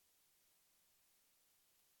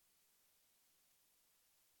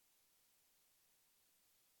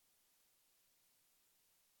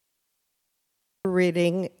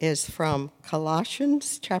Reading is from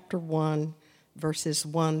Colossians chapter 1, verses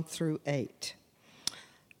 1 through 8.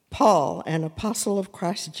 Paul, an apostle of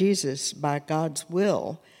Christ Jesus by God's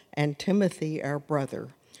will, and Timothy, our brother,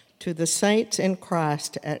 to the saints in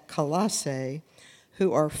Christ at Colossae,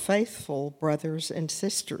 who are faithful brothers and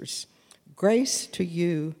sisters, grace to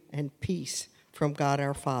you and peace from God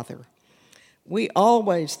our Father. We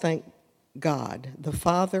always thank God, the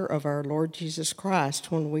Father of our Lord Jesus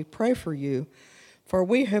Christ, when we pray for you, for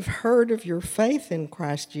we have heard of your faith in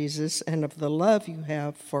Christ Jesus and of the love you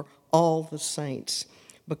have for all the saints,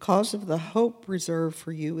 because of the hope reserved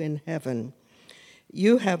for you in heaven.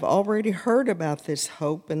 You have already heard about this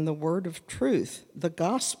hope in the word of truth, the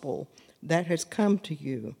gospel that has come to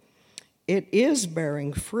you. It is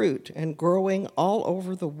bearing fruit and growing all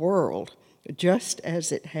over the world, just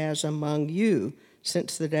as it has among you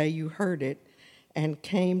since the day you heard it and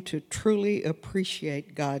came to truly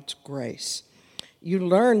appreciate God's grace. You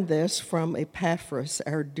learned this from Epaphras,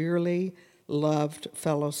 our dearly loved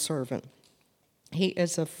fellow servant. He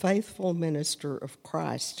is a faithful minister of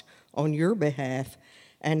Christ on your behalf,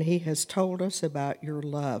 and he has told us about your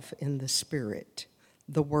love in the Spirit.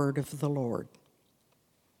 The word of the Lord.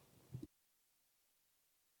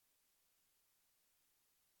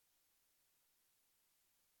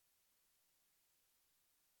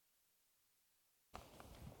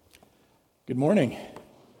 Good morning.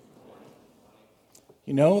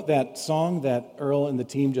 You know, that song that Earl and the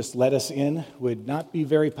team just led us in would not be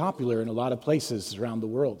very popular in a lot of places around the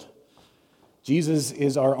world. Jesus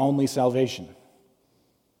is our only salvation.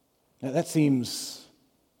 Now, that seems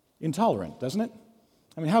intolerant, doesn't it?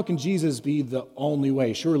 I mean, how can Jesus be the only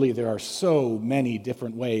way? Surely there are so many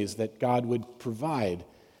different ways that God would provide.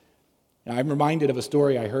 Now, I'm reminded of a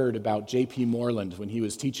story I heard about J.P. Moreland when he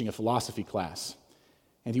was teaching a philosophy class.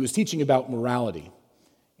 And he was teaching about morality.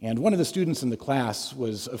 And one of the students in the class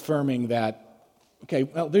was affirming that, okay,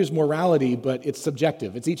 well, there's morality, but it's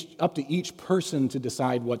subjective. It's up to each person to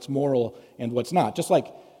decide what's moral and what's not. Just like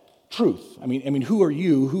truth. I mean, who are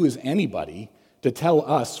you, who is anybody, to tell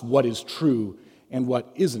us what is true and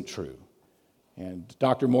what isn't true? And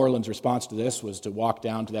Dr. Moreland's response to this was to walk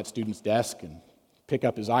down to that student's desk and pick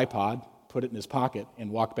up his iPod, put it in his pocket, and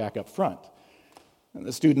walk back up front. And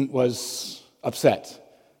the student was upset.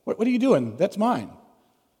 What are you doing? That's mine.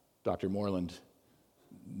 Dr. Moreland,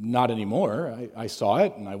 not anymore. I saw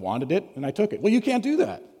it, and I wanted it, and I took it. Well, you can't do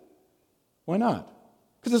that. Why not?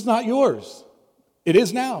 Because it's not yours. It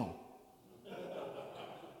is now.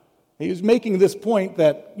 He was making this point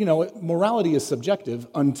that, morality is subjective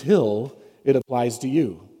until it applies to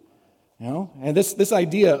you. And this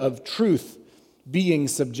idea of truth being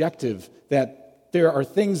subjective, that there are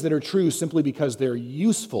things that are true simply because they're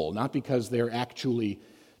useful, not because they're actually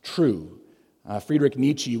true. Friedrich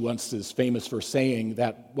Nietzsche once is famous for saying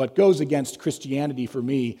that what goes against Christianity for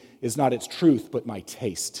me is not its truth, but my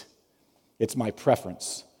taste. It's my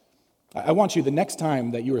preference. I want you, the next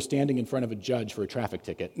time that you are standing in front of a judge for a traffic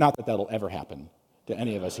ticket, not that that'll ever happen to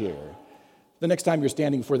any of us here, the next time you're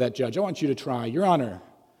standing before that judge, I want you to try, Your Honor,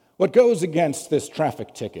 what goes against this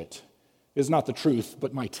traffic ticket is not the truth,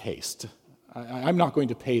 but my taste. I'm not going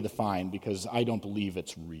to pay the fine because I don't believe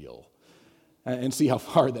it's real. And see how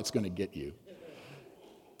far that's going to get you.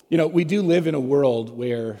 We do live in a world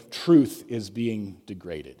where truth is being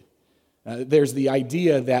degraded. There's the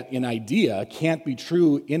idea that an idea can't be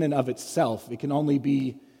true in and of itself. It can only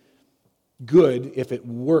be good if it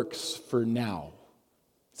works for now.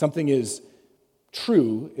 Something is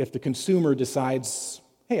true if the consumer decides,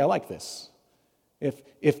 hey, I like this.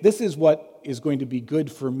 If this is what is going to be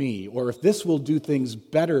good for me, or if this will do things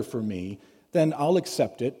better for me, then I'll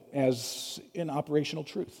accept it as an operational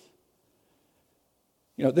truth.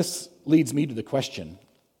 This leads me to the question,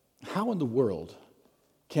 how in the world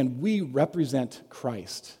can we represent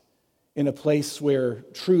Christ in a place where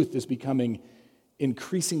truth is becoming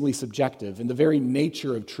increasingly subjective and the very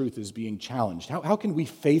nature of truth is being challenged? How can we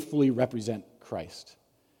faithfully represent Christ?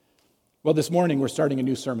 Well, this morning we're starting a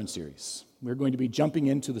new sermon series. We're going to be jumping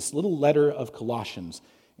into this little letter of Colossians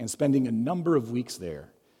and spending a number of weeks there.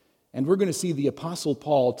 And we're going to see the Apostle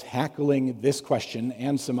Paul tackling this question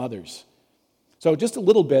and some others. So just a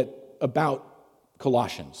little bit about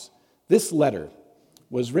Colossians. This letter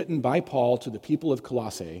was written by Paul to the people of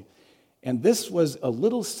Colossae, and this was a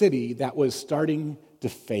little city that was starting to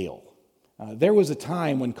fail. There was a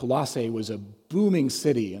time when Colossae was a booming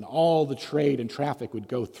city, and all the trade and traffic would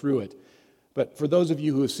go through it. But for those of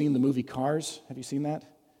you who have seen the movie Cars, have you seen that?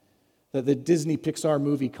 The Disney Pixar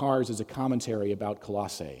movie Cars is a commentary about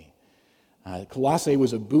Colossae. Colossae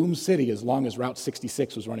was a boom city as long as Route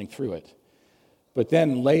 66 was running through it. But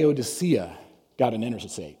then Laodicea got an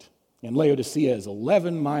interstate. And Laodicea is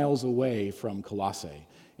 11 miles away from Colossae.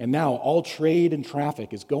 And now all trade and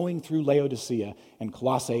traffic is going through Laodicea, and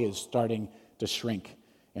Colossae is starting to shrink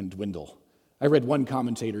and dwindle. I read one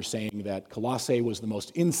commentator saying that Colossae was the most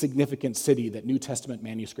insignificant city that New Testament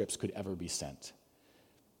manuscripts could ever be sent.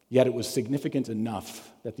 Yet it was significant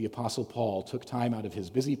enough that the Apostle Paul took time out of his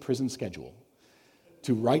busy prison schedule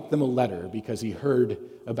to write them a letter because he heard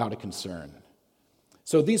about a concern.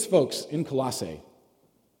 So these folks in Colossae,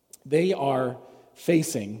 they are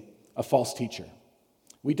facing a false teacher.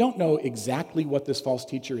 We don't know exactly what this false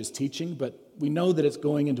teacher is teaching, but we know that it's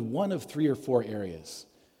going into one of 3 or 4 areas.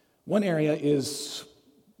 One area is,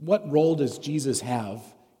 what role does Jesus have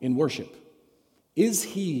in worship? Is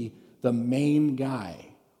he the main guy?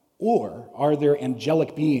 Or are there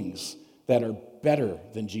angelic beings that are better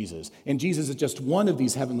than Jesus? And Jesus is just one of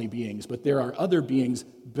these heavenly beings, but there are other beings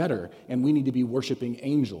better, and we need to be worshiping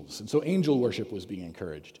angels. And so angel worship was being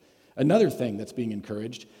encouraged. Another thing that's being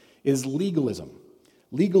encouraged is legalism.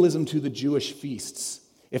 Legalism to the Jewish feasts.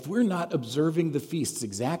 If we're not observing the feasts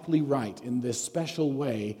exactly right in this special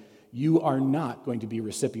way, you are not going to be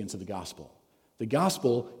recipients of the gospel. The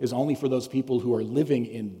gospel is only for those people who are living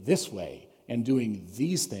in this way and doing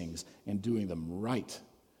these things and doing them right.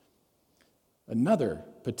 Another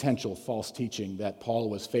potential false teaching that Paul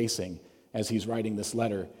was facing as he's writing this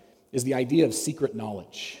letter is the idea of secret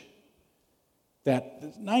knowledge.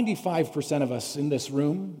 That 95% of us in this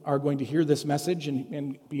room are going to hear this message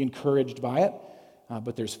and be encouraged by it,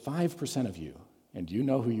 but there's 5% of you, and you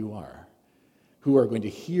know who you are, who are going to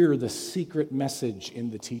hear the secret message in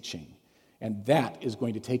the teaching, and that is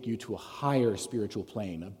going to take you to a higher spiritual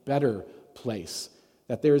plane, a better place,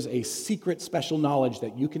 that there's a secret special knowledge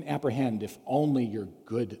that you can apprehend if only you're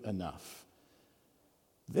good enough.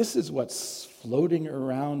 This is what's floating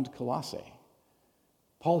around Colossae.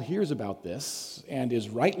 Paul hears about this and is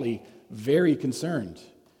rightly very concerned.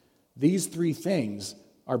 These 3 things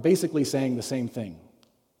are basically saying the same thing.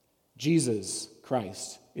 Jesus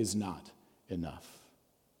Christ is not enough.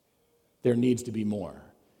 There needs to be more.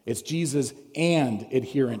 It's Jesus and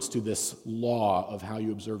adherence to this law of how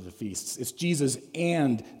you observe the feasts. It's Jesus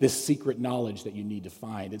and this secret knowledge that you need to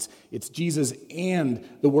find. It's Jesus and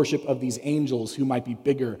the worship of these angels who might be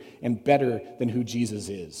bigger and better than who Jesus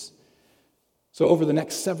is. So over the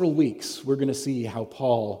next several weeks, we're going to see how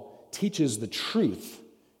Paul teaches the truth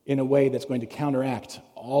in a way that's going to counteract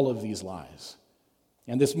all of these lies.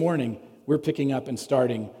 And this morning, we're picking up and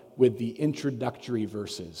starting with the introductory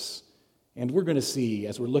verses. And we're going to see,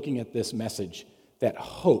 as we're looking at this message, that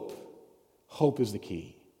hope is the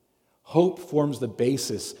key. Hope forms the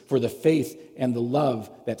basis for the faith and the love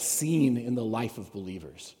that's seen in the life of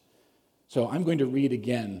believers. So I'm going to read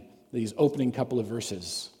again these opening couple of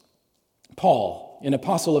verses. Paul, an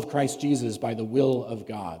apostle of Christ Jesus by the will of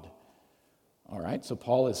God. All right, so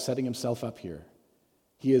Paul is setting himself up here.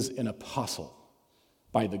 He is an apostle.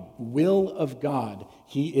 By the will of God,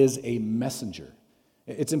 he is a messenger.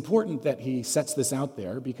 It's important that he sets this out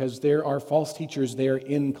there because there are false teachers there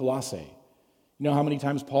in Colossae. You know how many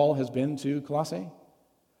times Paul has been to Colossae?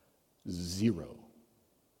 0.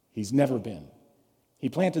 He's never been. He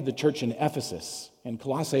planted the church in Ephesus, and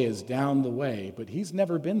Colossae is down the way, but he's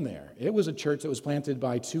never been there. It was a church that was planted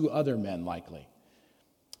by 2 other men, likely.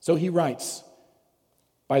 So he writes,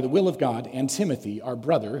 by the will of God, and Timothy, our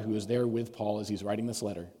brother, who is there with Paul as he's writing this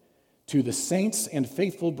letter, to the saints and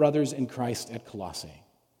faithful brothers in Christ at Colossae.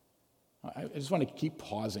 I just want to keep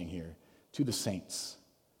pausing here. To the saints.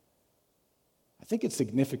 I think it's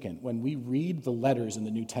significant when we read the letters in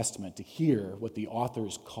the New Testament to hear what the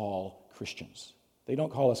authors call Christians. They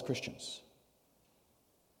don't call us Christians.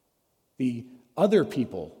 The other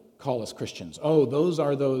people call us Christians. Oh, those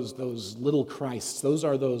are those little Christs. Those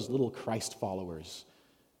are those little Christ followers.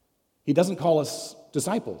 He doesn't call us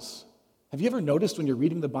disciples. Have you ever noticed when you're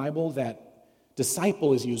reading the Bible that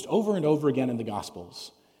disciple is used over and over again in the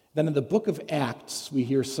Gospels? Then in the book of Acts, we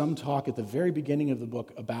hear some talk at the very beginning of the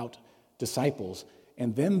book about disciples,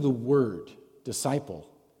 and then the word disciple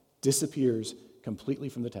disappears completely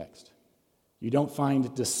from the text. You don't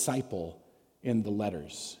find disciple in the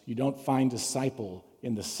letters. You don't find disciple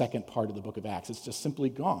in the second part of the book of Acts. It's just simply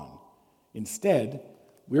gone. Instead,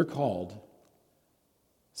 we're called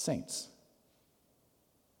saints.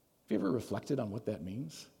 Have you ever reflected on what that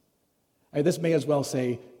means? This may as well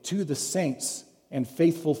say, to the saints and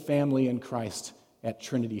faithful family in Christ at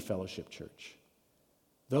Trinity Fellowship Church.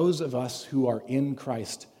 Those of us who are in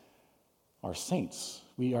Christ are saints.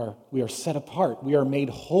 We are set apart. We are made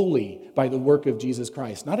holy by the work of Jesus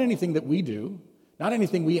Christ. Not anything that we do, Not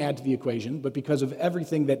anything we add to the equation, but because of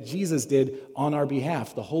everything that Jesus did on our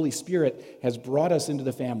behalf. The Holy Spirit has brought us into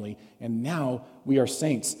the family, and now we are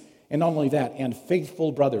saints. And not only that, and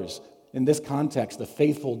faithful brothers. In this context, the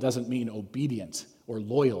faithful doesn't mean obedient or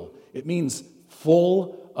loyal. It means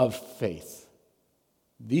full of faith.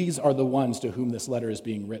 These are the ones to whom this letter is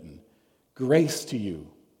being written. Grace to you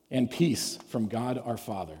and peace from God our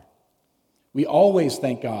Father. We always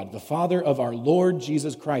thank God, the Father of our Lord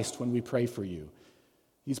Jesus Christ, when we pray for you.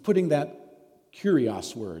 He's putting that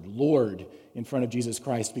kurios word, Lord, in front of Jesus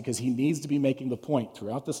Christ because he needs to be making the point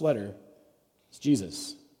throughout this letter. It's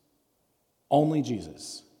Jesus. Only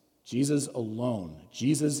Jesus. Jesus alone.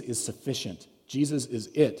 Jesus is sufficient. Jesus is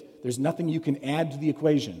it. There's nothing you can add to the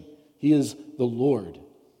equation. He is the Lord.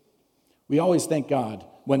 We always thank God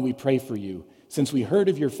when we pray for you, since we heard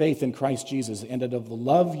of your faith in Christ Jesus and of the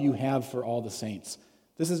love you have for all the saints.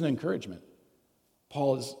 This is an encouragement.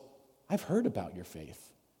 Paul is, I've heard about your faith.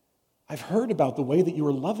 I've heard about the way that you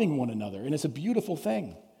are loving one another, and it's a beautiful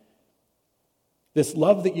thing. This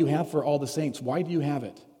love that you have for all the saints, why do you have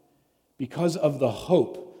it? Because of the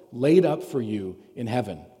hope laid up for you in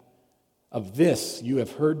heaven. Of this you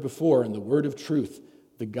have heard before in the word of truth,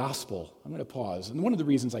 the gospel. I'm going to pause. And one of the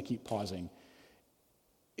reasons I keep pausing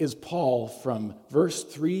is Paul, from verse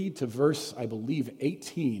 3 to verse, I believe,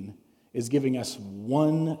 18, is giving us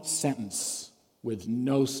one sentence with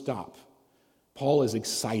no stop. Paul is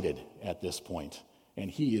excited at this point, and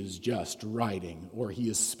he is just writing, or he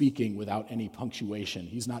is speaking without any punctuation.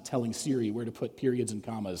 He's not telling Siri where to put periods and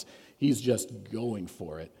commas. He's just going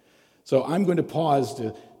for it. So I'm going to pause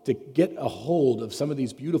to get a hold of some of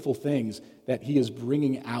these beautiful things that he is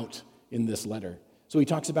bringing out in this letter. So he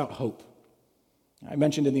talks about hope. I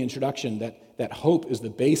mentioned in the introduction that hope is the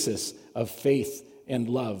basis of faith and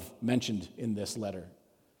love mentioned in this letter.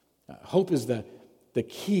 Hope is the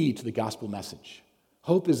key to the gospel message.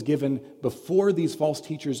 Hope is given before these false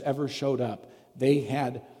teachers ever showed up. They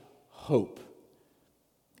had hope.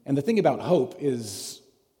 And the thing about hope is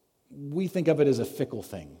we think of it as a fickle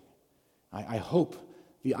thing. I hope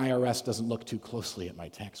the IRS doesn't look too closely at my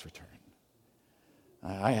tax return.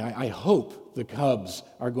 I hope the Cubs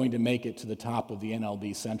are going to make it to the top of the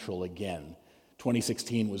NLB Central again.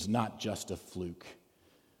 2016 was not just a fluke.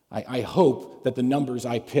 I hope that the numbers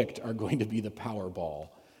I picked are going to be the Powerball.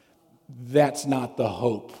 That's not the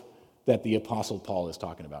hope that the Apostle Paul is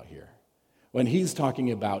talking about here. When he's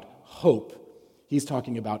talking about hope, he's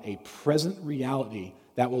talking about a present reality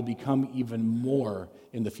that will become even more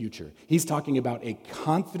in the future. He's talking about a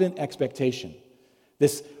confident expectation.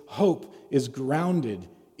 This hope is grounded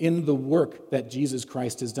in the work that Jesus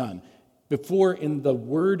Christ has done. Before, in the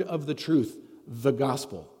word of the truth, the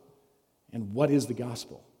gospel. And what is the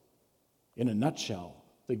gospel? In a nutshell,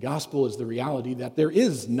 the gospel is the reality that there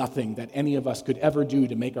is nothing that any of us could ever do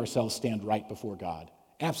to make ourselves stand right before God.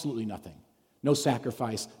 Absolutely nothing. No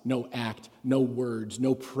sacrifice, no act, no words,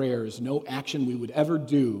 no prayers, no action we would ever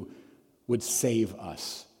do would save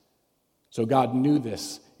us. So God knew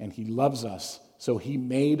this, and he loves us. So he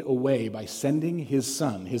made a way by sending his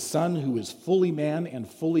son who is fully man and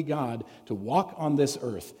fully God, to walk on this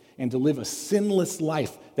earth and to live a sinless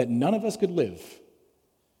life that none of us could live.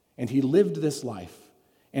 And he lived this life,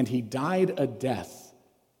 and he died a death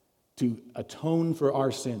to atone for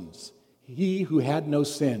our sins. He who had no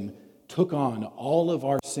sin took on all of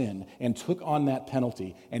our sin and took on that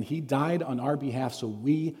penalty, and he died on our behalf so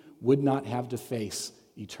we would not have to face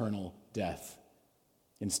eternal death.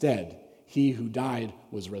 Instead, he who died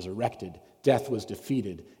was resurrected, death was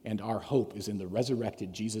defeated, and our hope is in the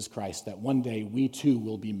resurrected Jesus Christ, that one day we too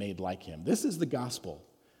will be made like him. This is the gospel.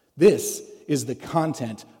 This is the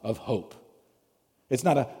content of hope. It's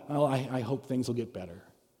not I hope things will get better.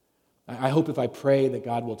 I hope if I pray that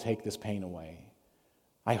God will take this pain away.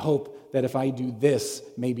 I hope that if I do this,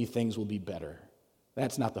 maybe things will be better.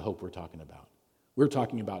 That's not the hope we're talking about. We're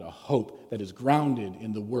talking about a hope that is grounded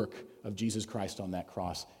in the work of Jesus Christ on that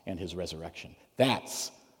cross and his resurrection.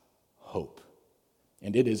 That's hope.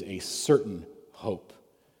 And it is a certain hope.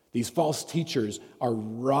 These false teachers are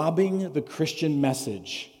robbing the Christian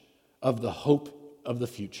message of the hope of the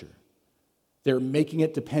future. They're making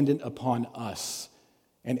it dependent upon us.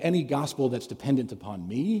 And any gospel that's dependent upon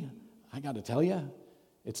me, I got to tell you,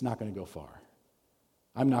 it's not going to go far.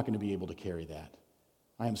 I'm not going to be able to carry that.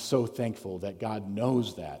 I am so thankful that God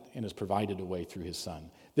knows that and has provided a way through his Son.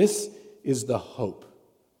 This is the hope.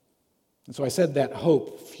 And so I said that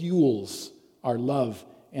hope fuels our love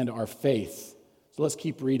and our faith. So let's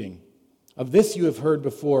keep reading. Of this you have heard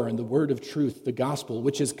before in the word of truth, the gospel,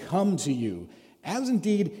 which has come to you, as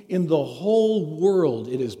indeed in the whole world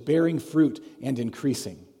it is bearing fruit and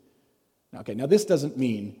increasing, Okay, now this doesn't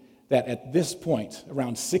mean that at this point,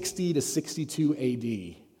 around 60 to 62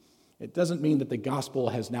 AD, it doesn't mean that the gospel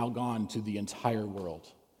has now gone to the entire world.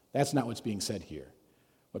 That's not what's being said here.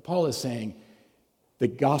 What Paul is saying, the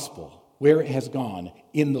gospel, where it has gone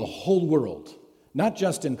in the whole world, not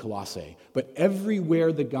just in Colossae, but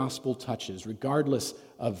everywhere the gospel touches, regardless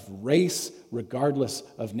of race, regardless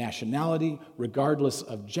of nationality, regardless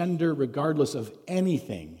of gender, regardless of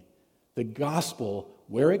anything, the gospel,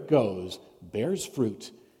 where it goes, bears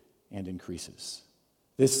fruit and increases.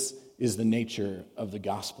 This is the nature of the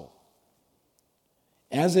gospel.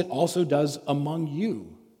 As it also does among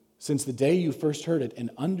you, since the day you first heard it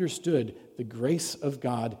and understood the grace of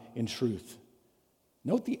God in truth.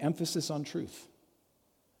 Note the emphasis on truth.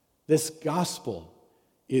 This gospel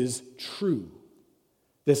is true.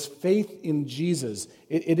 This faith in Jesus,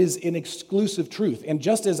 it is an exclusive truth. And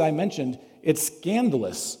just as I mentioned, it's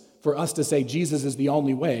scandalous for us to say Jesus is the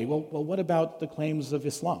only way. Well, what about the claims of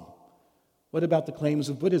Islam? What about the claims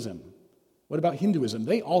of Buddhism? What about Hinduism?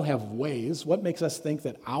 They all have ways. What makes us think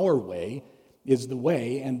that our way is the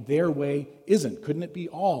way and their way isn't? Couldn't it be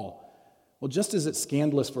all? Well, just as it's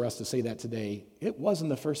scandalous for us to say that today, it was in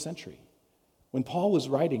the first century. When Paul was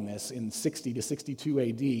writing this in 60 to 62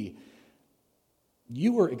 AD,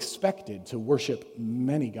 you were expected to worship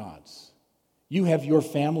many gods. You have your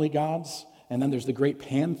family gods, and then there's the great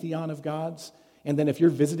pantheon of gods. And then if you're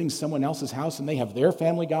visiting someone else's house and they have their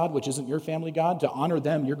family god, which isn't your family god, to honor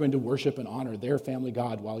them, you're going to worship and honor their family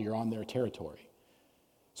god while you're on their territory.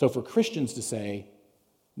 So for Christians to say,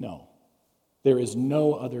 no, there is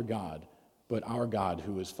no other God but our God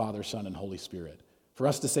who is Father, Son, and Holy Spirit. For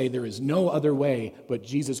us to say there is no other way but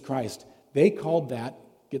Jesus Christ, they called that,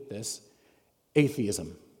 get this,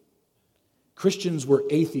 atheism. Christians were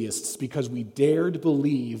atheists because we dared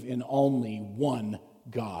believe in only one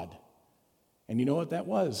God. And you know what that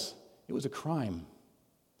was? It was a crime.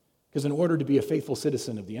 Because in order to be a faithful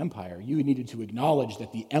citizen of the empire, you needed to acknowledge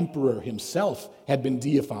that the emperor himself had been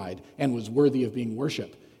deified and was worthy of being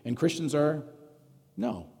worshipped. And Christians are,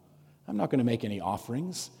 no, I'm not going to make any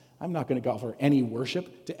offerings. I'm not going to offer any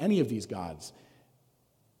worship to any of these gods.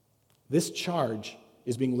 This charge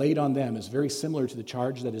is being laid on them is very similar to the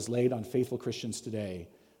charge that is laid on faithful Christians today.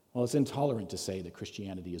 Well, it's intolerant to say that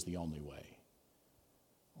Christianity is the only way.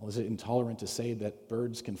 Well, is it intolerant to say that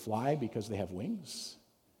birds can fly because they have wings?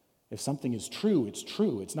 If something is true, it's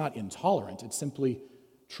true. It's not intolerant. It's simply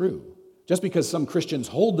true. Just because some Christians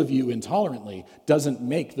hold the view intolerantly doesn't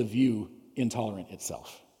make the view intolerant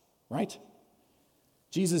itself, right?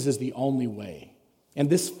 Jesus is the only way. And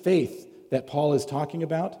this faith that Paul is talking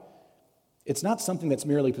about, it's not something that's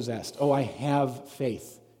merely possessed. Oh, I have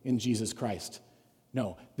faith in Jesus Christ.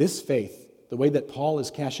 No, this faith, the way that Paul is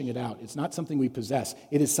cashing it out, it's not something we possess.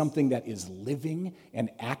 It is something that is living and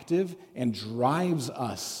active and drives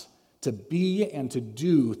us to be and to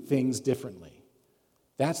do things differently.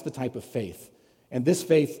 That's the type of faith. And this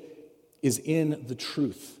faith is in the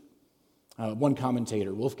truth. One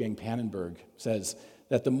commentator, Wolfgang Pannenberg, says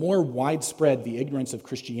that the more widespread the ignorance of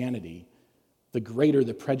Christianity, the greater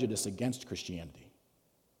the prejudice against Christianity.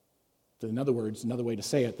 In other words, another way to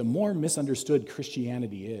say it, the more misunderstood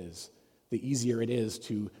Christianity is, the easier it is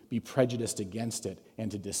to be prejudiced against it and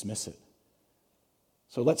to dismiss it.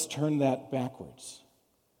 So let's turn that backwards.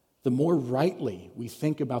 The more rightly we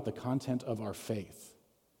think about the content of our faith,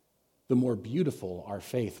 the more beautiful our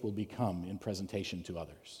faith will become in presentation to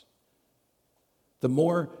others. The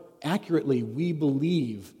more accurately we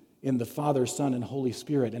believe in the Father, Son, and Holy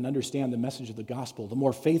Spirit and understand the message of the gospel, the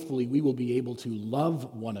more faithfully we will be able to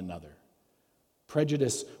love one another.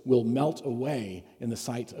 Prejudice will melt away in the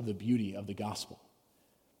sight of the beauty of the gospel.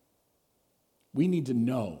 We need to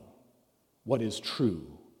know what is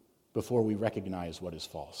true before we recognize what is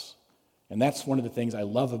false. And that's one of the things I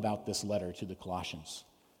love about this letter to the Colossians.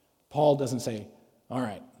 Paul doesn't say, all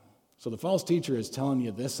right, so the false teacher is telling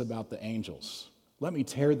you this about the angels. Let me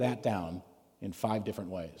tear that down in 5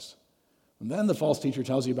 different ways. And then the false teacher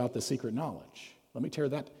tells you about the secret knowledge. Let me tear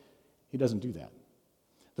that. He doesn't do that.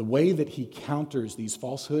 The way that he counters these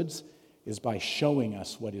falsehoods is by showing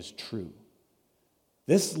us what is true.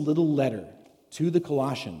 This little letter to the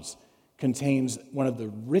Colossians contains one of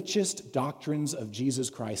the richest doctrines of Jesus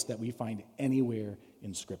Christ that we find anywhere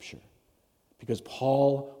in Scripture. Because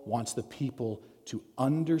Paul wants the people to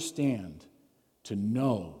understand, to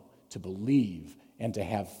know, to believe, and to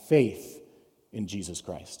have faith in Jesus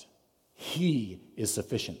Christ. He is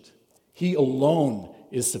sufficient. He alone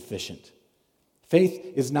is sufficient.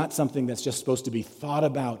 Faith is not something that's just supposed to be thought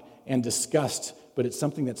about and discussed, but it's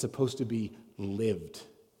something that's supposed to be lived.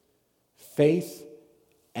 Faith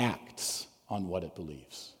acts on what it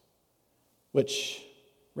believes. which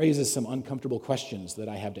raises some uncomfortable questions that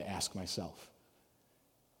I have to ask myself.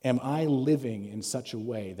 Am I living in such a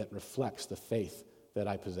way that reflects the faith that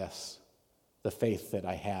I possess, the faith that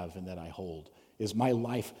I have and that I hold? Is my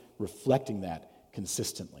life reflecting that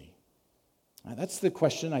consistently? That's the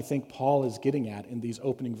question I think Paul is getting at in these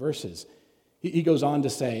opening verses. He goes on to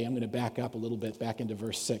say, I'm going to back up a little bit, back into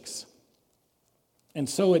verse 6. And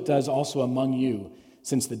so it does also among you,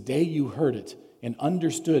 since the day you heard it and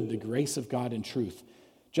understood the grace of God in truth,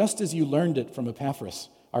 just as you learned it from Epaphras,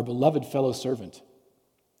 our beloved fellow servant.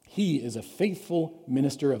 He is a faithful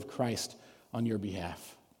minister of Christ on your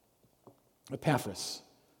behalf. Epaphras,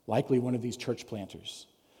 likely one of these church planters,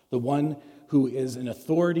 the one who is an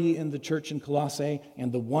authority in the church in Colossae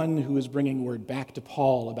and the one who is bringing word back to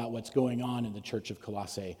Paul about what's going on in the church of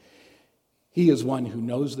Colossae. He is one who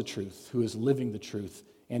knows the truth, who is living the truth,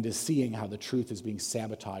 and is seeing how the truth is being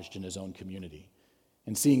sabotaged in his own community,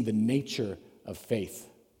 and seeing the nature of faith.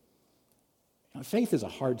 Faith is a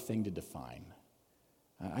hard thing to define.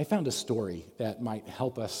 I found a story that might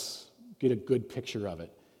help us get a good picture of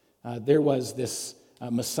it. There was this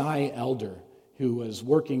Maasai elder who was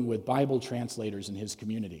working with Bible translators in his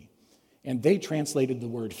community, and they translated the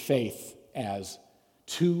word faith as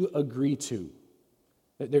to agree to.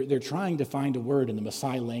 They're trying to find a word in the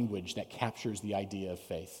Maasai language that captures the idea of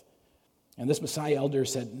faith. And this Maasai elder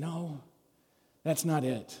said, no, that's not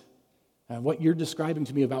it. What you're describing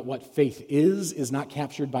to me about what faith is not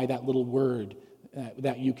captured by that little word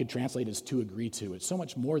that you could translate as to agree to. It's so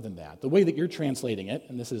much more than that. The way that you're translating it,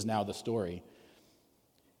 and this is now the story,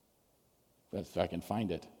 if I can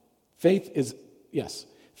find it. Faith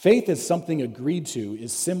is something agreed to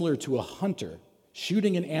is similar to a hunter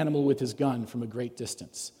shooting an animal with his gun from a great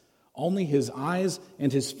distance. Only his eyes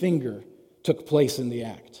and his finger took place in the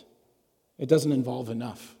act. It doesn't involve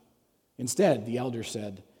enough. Instead, the elder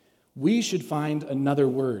said, we should find another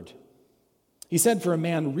word. He said, for a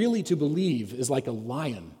man really to believe is like a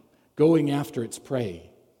lion going after its prey.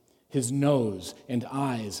 His nose and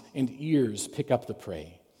eyes and ears pick up the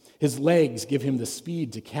prey. His legs give him the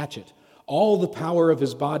speed to catch it. All the power of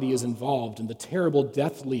his body is involved in the terrible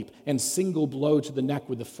death leap and single blow to the neck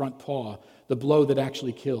with the front paw, the blow that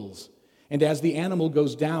actually kills. And as the animal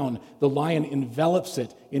goes down, the lion envelops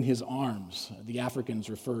it in his arms. The Africans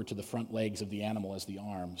refer to the front legs of the animal as the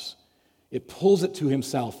arms. It pulls it to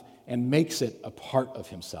himself and makes it a part of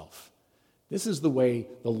himself. This is the way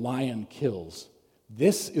the lion kills.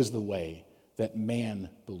 This is the way that man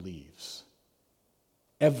believes.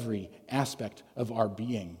 Every aspect of our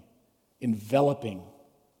being, enveloping,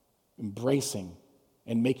 embracing,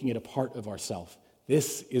 and making it a part of ourself.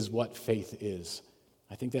 This is what faith is.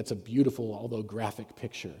 I think that's a beautiful, although graphic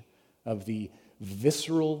picture of the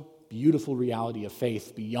visceral, beautiful reality of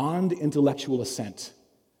faith beyond intellectual assent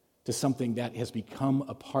to something that has become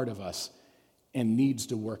a part of us and needs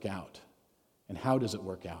to work out. And how does it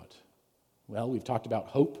work out? Well, we've talked about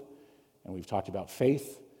hope and we've talked about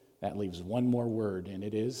faith. That leaves one more word, and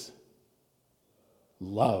it is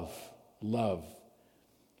love. Love.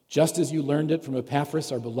 Just as you learned it from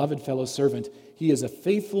Epaphras, our beloved fellow servant, he is a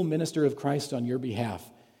faithful minister of Christ on your behalf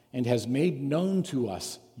and has made known to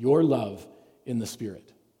us your love in the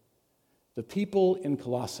Spirit. The people in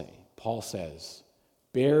Colossae, Paul says,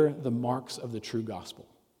 bear the marks of the true gospel.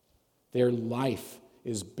 Their life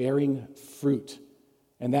is bearing fruit,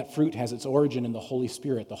 and that fruit has its origin in the Holy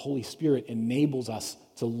Spirit. The Holy Spirit enables us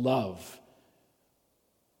to love.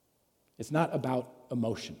 It's not about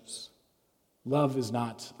emotions. Love is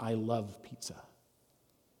not, I love pizza.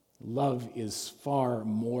 Love is far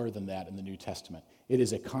more than that in the New Testament. It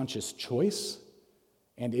is a conscious choice,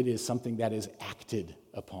 and it is something that is acted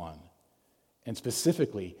upon, and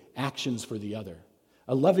specifically, actions for the other.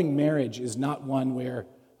 A loving marriage is not one where,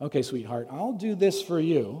 okay, sweetheart, I'll do this for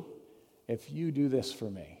you if you do this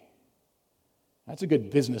for me. That's a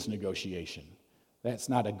good business negotiation. That's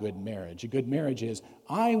not a good marriage. A good marriage is,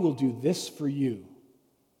 I will do this for you,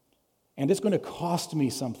 and it's going to cost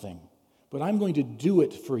me something, but I'm going to do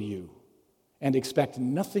it for you and expect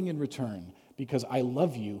nothing in return because I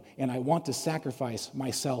love you and I want to sacrifice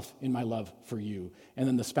myself in my love for you. And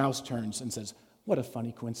then the spouse turns and says, what a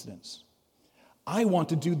funny coincidence. I want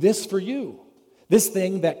to do this for you. This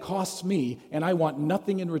thing that costs me, and I want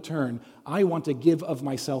nothing in return. I want to give of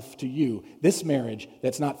myself to you. This marriage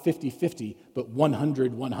that's not 50-50, but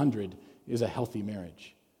 100-100 is a healthy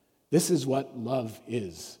marriage. This is what love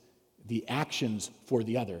is, the actions for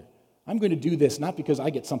the other. I'm going to do this not because I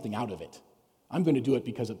get something out of it. I'm going to do it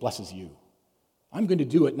because it blesses you. I'm going to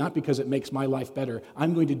do it not because it makes my life better.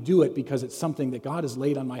 I'm going to do it because it's something that God has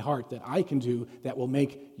laid on my heart that I can do that will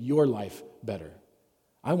make your life better.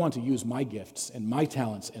 I want to use my gifts and my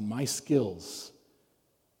talents and my skills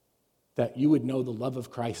that you would know the love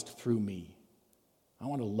of Christ through me. I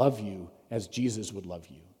want to love you as Jesus would love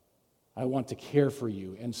you. I want to care for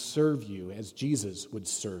you and serve you as Jesus would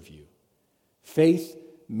serve you. Faith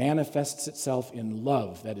manifests itself in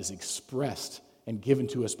love that is expressed and given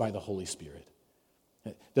to us by the Holy Spirit.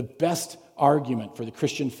 The best argument for the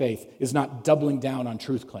Christian faith is not doubling down on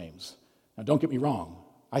truth claims. Now, don't get me wrong.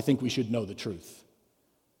 I think we should know the truth.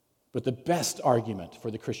 But the best argument for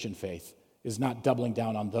the Christian faith is not doubling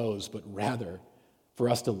down on those, but rather for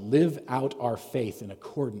us to live out our faith in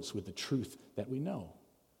accordance with the truth that we know.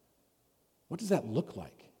 What does that look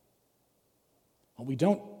like? Well, we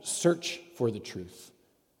don't search for the truth.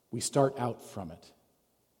 We start out from it.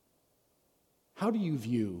 How do you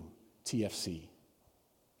view TFC?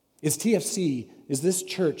 Is this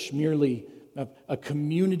church merely a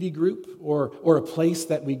community group or a place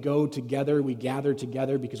that we go together, we gather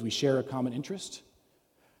together because we share a common interest?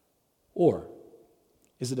 Or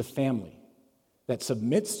is it a family that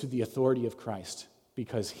submits to the authority of Christ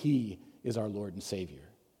because he is our Lord and Savior?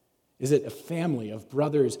 Is it a family of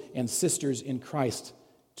brothers and sisters in Christ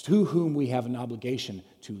to whom we have an obligation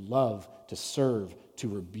to love, to serve, to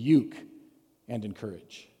rebuke, and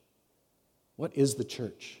encourage? What is the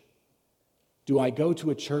church? Do I go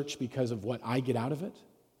to a church because of what I get out of it?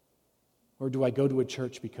 Or do I go to a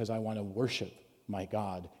church because I want to worship my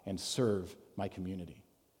God and serve my community?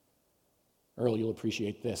 Earl, you'll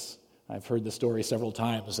appreciate this. I've heard the story several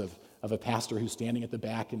times of a pastor who's standing at the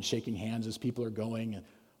back and shaking hands as people are going. And,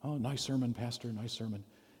 oh, nice sermon, Pastor, nice sermon.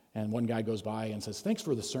 And one guy goes by and says, thanks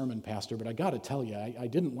for the sermon, Pastor, but I got to tell you, I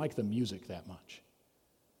didn't like the music that much.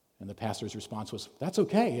 And the pastor's response was, that's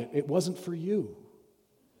okay, it wasn't for you.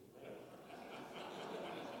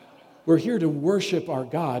 We're here to worship our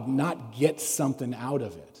God, not get something out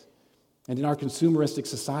of it. And in our consumeristic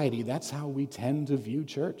society, that's how we tend to view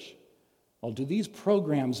church. Well, do these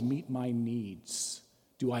programs meet my needs?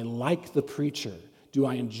 Do I like the preacher? Do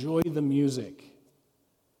I enjoy the music?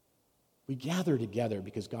 We gather together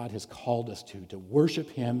because God has called us to worship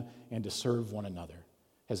him and to serve one another.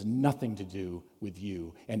 It has nothing to do with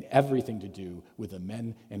you and everything to do with the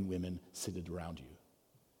men and women seated around you.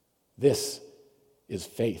 This is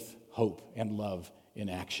faith, hope, and love in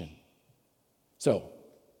action. So,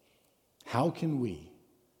 how can we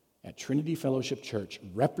at Trinity Fellowship Church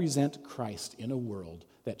represent Christ in a world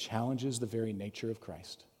that challenges the very nature of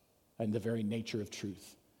Christ and the very nature of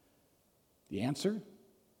truth? The answer?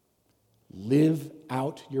 Live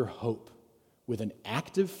out your hope with an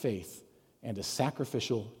active faith and a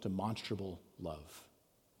sacrificial, demonstrable love.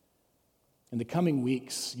 In the coming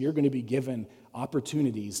weeks, you're going to be given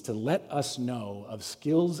opportunities to let us know of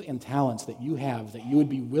skills and talents that you have that you would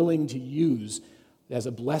be willing to use as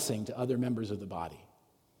a blessing to other members of the body.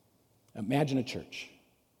 Imagine a church.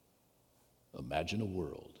 Imagine a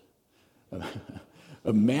world.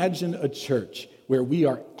 Imagine a church where we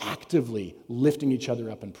are actively lifting each other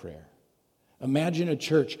up in prayer. Imagine a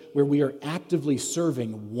church where we are actively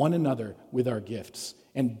serving one another with our gifts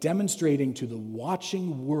and demonstrating to the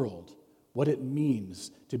watching world what it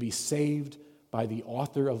means to be saved by the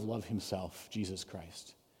author of love himself, Jesus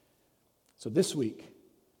Christ. So this week,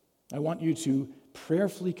 I want you to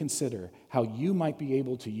prayerfully consider how you might be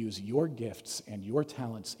able to use your gifts and your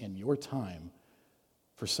talents and your time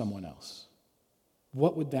for someone else.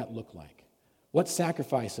 What would that look like? What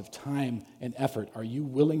sacrifice of time and effort are you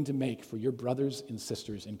willing to make for your brothers and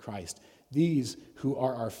sisters in Christ, these who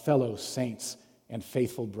are our fellow saints and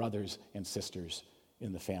faithful brothers and sisters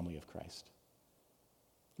in the family of Christ?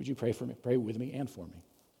 Would you pray for me? Pray with me and for me.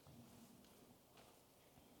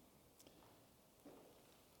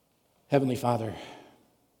 Heavenly Father,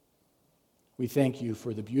 we thank you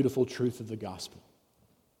for the beautiful truth of the gospel,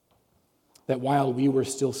 that while we were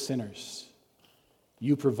still sinners,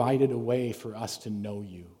 you provided a way for us to know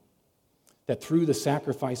you, that through the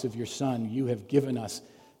sacrifice of your Son, you have given us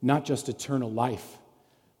not just eternal life,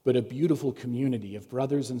 but a beautiful community of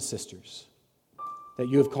brothers and sisters, that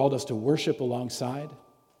you have called us to worship alongside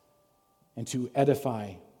and to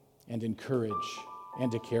edify and encourage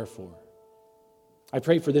and to care for. I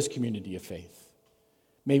pray for this community of faith.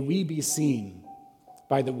 May we be seen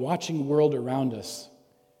by the watching world around us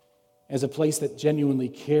as a place that genuinely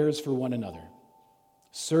cares for one another,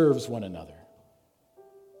 serves one another,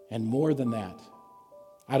 and more than that,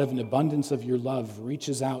 out of an abundance of your love,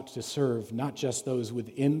 reaches out to serve not just those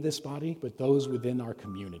within this body, but those within our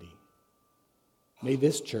community. May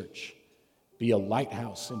this church be a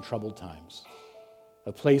lighthouse in troubled times,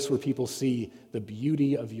 a place where people see the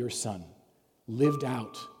beauty of your Son lived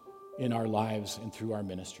out in our lives and through our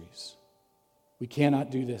ministries. We cannot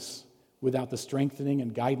do this without the strengthening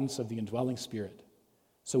and guidance of the indwelling Spirit.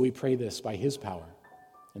 So we pray this by his power,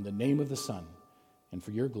 in the name of the Son, and for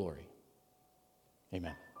your glory.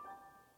 Amen.